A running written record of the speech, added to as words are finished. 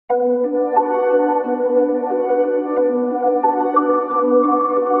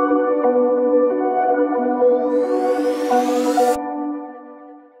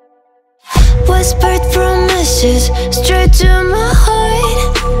promises straight to my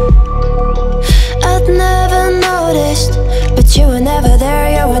heart. I'd never noticed, but you were never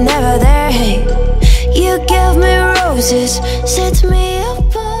there, you were never there. Hey, you gave me roses, set me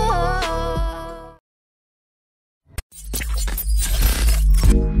apart.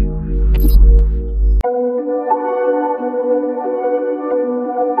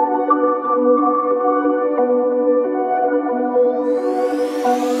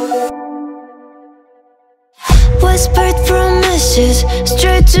 Whispered promises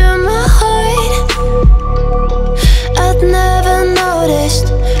straight to my heart. I'd never noticed,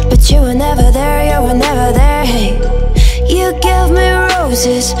 but you were never there, you were never there. Hey, you gave me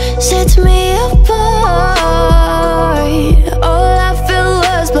roses, set me apart. All I feel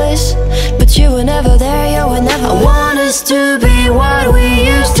was bliss, but you were never there, you were never there. I want us to be what we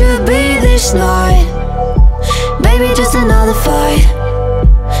used to be this night. Baby, just another fight,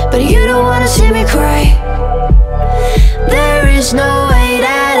 but you don't wanna see me cry. There is no way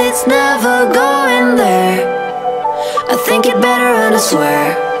that it's never going there. I think it better and I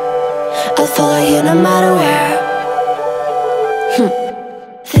swear I'll follow you no matter where.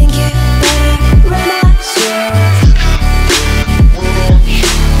 Think it better when I swear.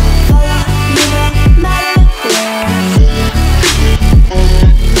 Follow you no matter where.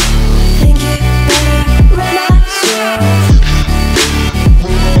 Think it better when I swear.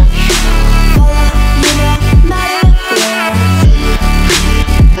 Follow you no matter where.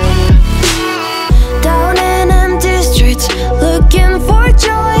 Down in empty streets, looking for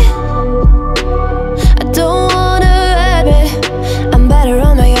joy. I don't wanna admit I'm better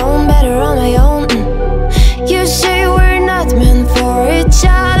on my own, better on my own. You say we're not meant for each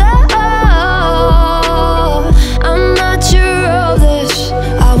other. I'm not sure of this.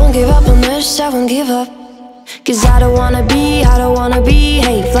 I won't give up on this, I won't give up. Cause I don't wanna be,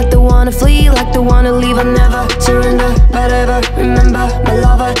 hey, like the one to flee, like the one to leave. I never surrender, but ever remember my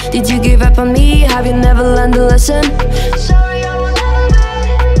lover. Did you give up on me? Have you never learned to listen? Sorry, I will never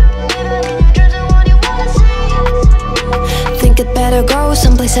be, even if you're the one you wanna see. Think it better go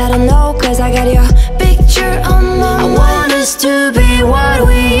someplace I don't know, cause I got your picture on my mind. I want us to be what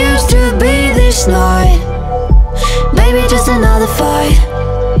we used to be this night. Baby, just another fight,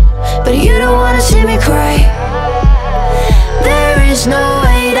 but you don't wanna see me cry. There is no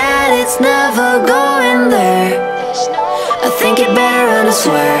way that it's never going there. I think it better and I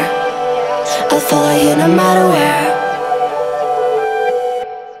swear I'll follow you no matter where.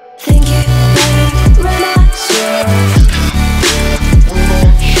 Think it better when I swear.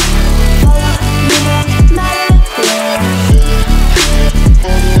 Follow you no matter where.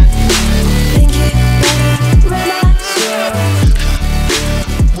 Think it better when I swear.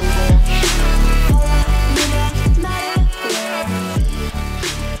 Follow you no matter where.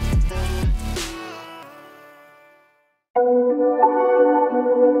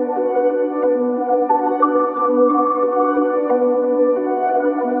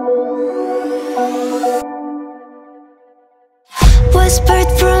 Whispered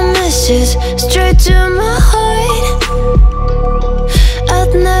promises straight to my heart.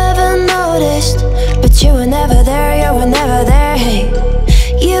 I'd never noticed, but you were never there, you were never there. Hey,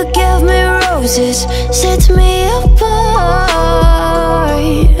 you gave me roses, set me apart.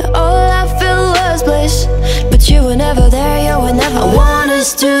 All I feel was bliss, but you were never there, you were never there. I want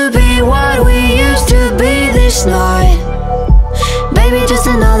us to be what we used to be this night. Baby, just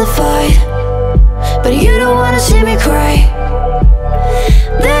another fight, but you don't wanna see me cry.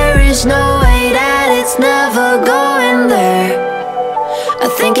 There is no way that it's never going there. I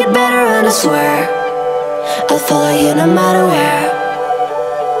think it better and I swear I'll follow you no matter where.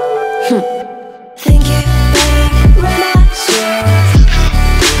 Think it better when I swear.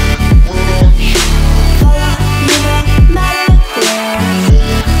 Follow you no matter where.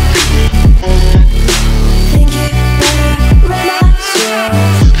 Think it better when I swear.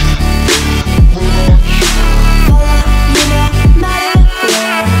 Follow you no matter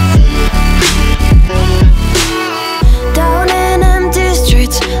where. Down in empty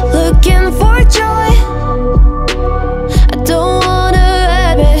streets, looking for joy. I don't wanna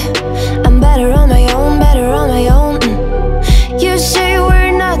admit I'm better on my own, better on my own. You say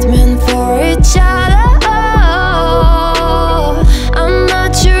we're not meant for each other. I'm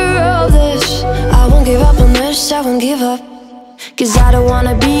not sure of this. I won't give up on this, I won't give up. Cause I don't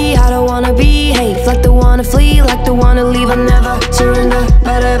wanna be, hey, like the one to flee, like the one to leave. I never surrender,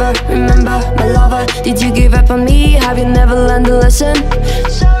 but ever remember my lover. Did you give up on me? Have you never learned to listen?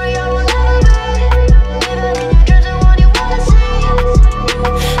 Sorry, I will never be, even if you're the one you wanna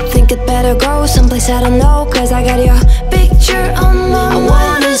see. Think it better go someplace I don't know, cause I got your picture on my mind. I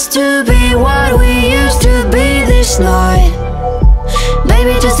want us to be what we used to be this night.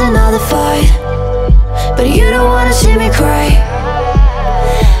 Maybe just another fight, but you don't wanna see me cry.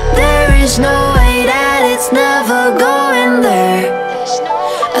 There is no way that it's never going there.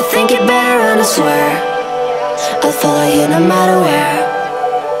 I think it better and I swear I'll follow you no matter where.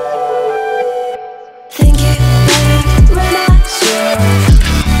 Think it better and I swear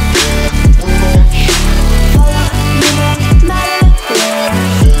follow you no matter where.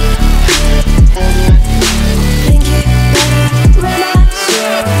 Think it better and I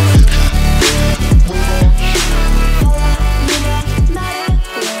swear follow you no matter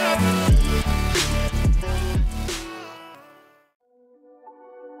where.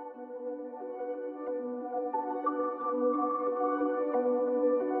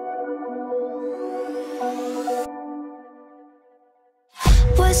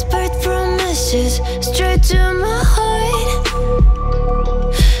 Whispered promises straight to my heart.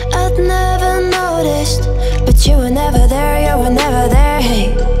 I'd never noticed, but you were never there, you were never there. Hey,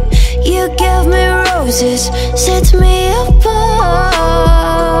 you gave me roses, set me apart.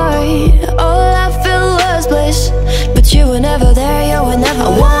 All I felt was bliss, but you were never there, you were never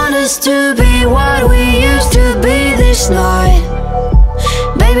there. I want us to be what we used to be this night.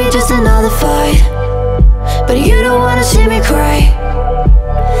 Maybe just another fight, but you don't wanna see me cry.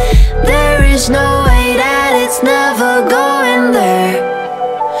 There is no way that it's never going there.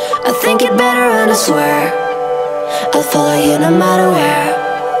 I think it better and I swear I'll follow you no matter where.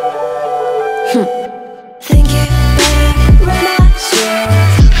 Think it better and I swear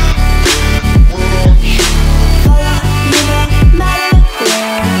follow you no matter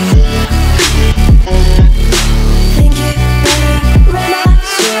where. Think it better and I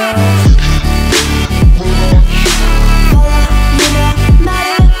swear follow you no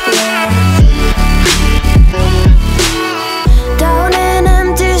matter where. Down in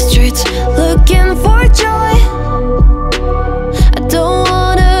empty streets, looking for joy. I don't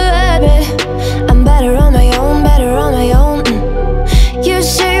wanna admit I'm better on my own, better on my own. You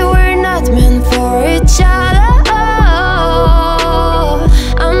say we're not meant for each other.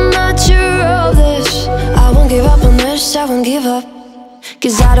 I'm not sure of this. I won't give up on this, I won't give up.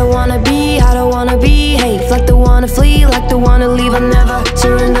 Cause I don't wanna behave like the one to flee, like the one to leave. I never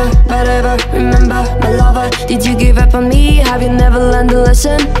surrender, but ever remember my lover. Did you give up on me? Have you never learned a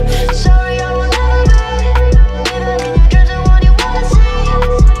lesson? Sorry, I will never be, even in your dreams, the one you wanna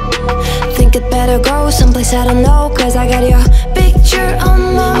see. Think it better go someplace I don't know, cause I got your picture on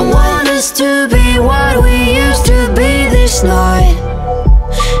my mind. I want us to be what we used to be this night.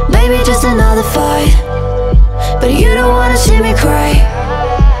 Maybe just another fight, but you don't wanna see me cry.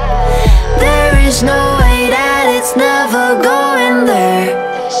 There is no way that it's never going there.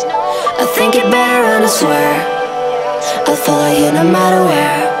 I think it better and I swear I'll follow you no matter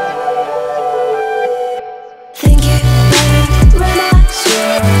where. Think it better and I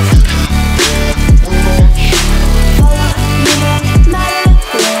swear follow you no matter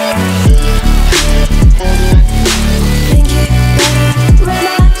where. Think it better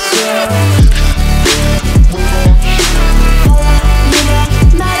and I swear follow you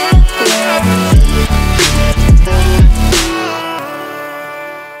no matter where.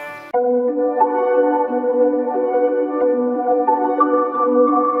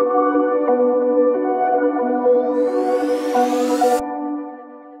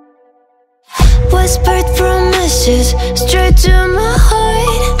 Whispered promises straight to my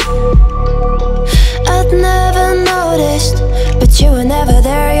heart. I'd never noticed, but you were never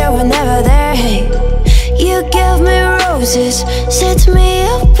there, you were never there. Hey, you gave me roses, set me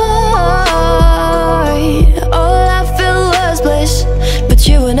apart. All I felt was bliss, but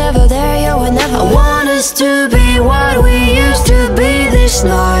you were never there, you were never there. I want us to be what we used to be this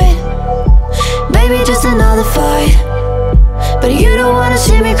night. Maybe just another fight, but you don't wanna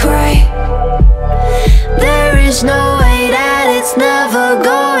see me cry. There is no way that it's never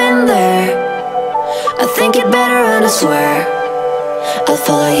going there. I think it better and I swear I'll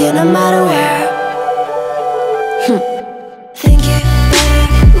follow you no matter where. Think it better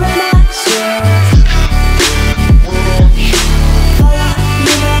and I swear follow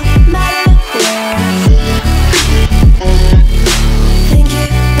you no matter where. Think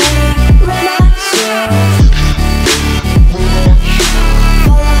it better and I swear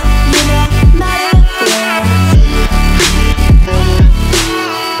follow you no matter where.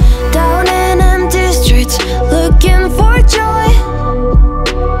 Down in empty streets, looking for joy.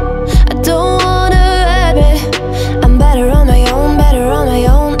 I don't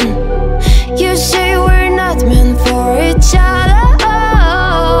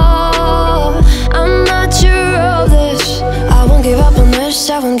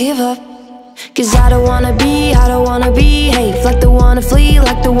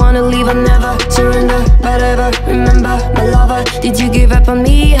the one to leave, I never surrender. But ever remember my lover. Did you give up on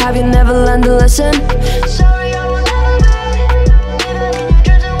me? Have you never learned to listen? Sorry, I will never be even in your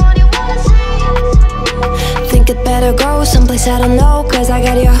dreams, the one you wanna see. Think it better go someplace I don't know, cause I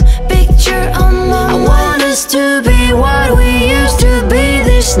got your picture on my mind. I want us to be what we used to be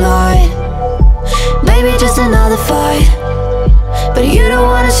this night. Maybe just another fight, but you don't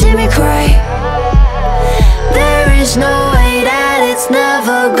wanna see me cry. There is no way that it's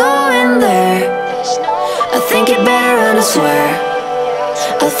never going there. I think it better and I swear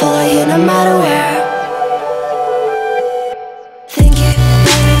I'll follow you no matter where. Think it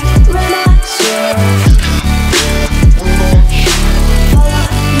better and I swear follow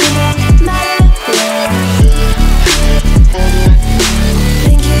you no matter where.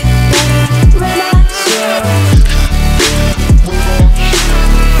 Think it better and I swear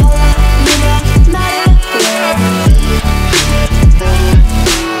follow you no matter where.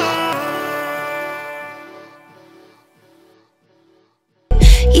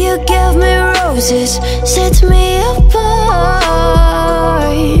 You gave me roses, set me apart.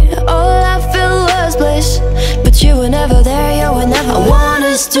 All I feel was bliss, but you were never there, you were never. I want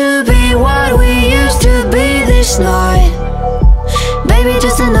us to be what we used to be this night. Maybe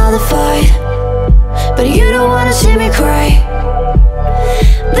just another fight, but you don't wanna see me cry.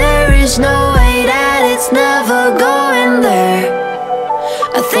 There is no way that it's never going there.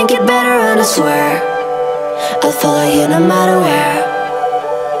 I think it better and I swear I'll follow you no matter where.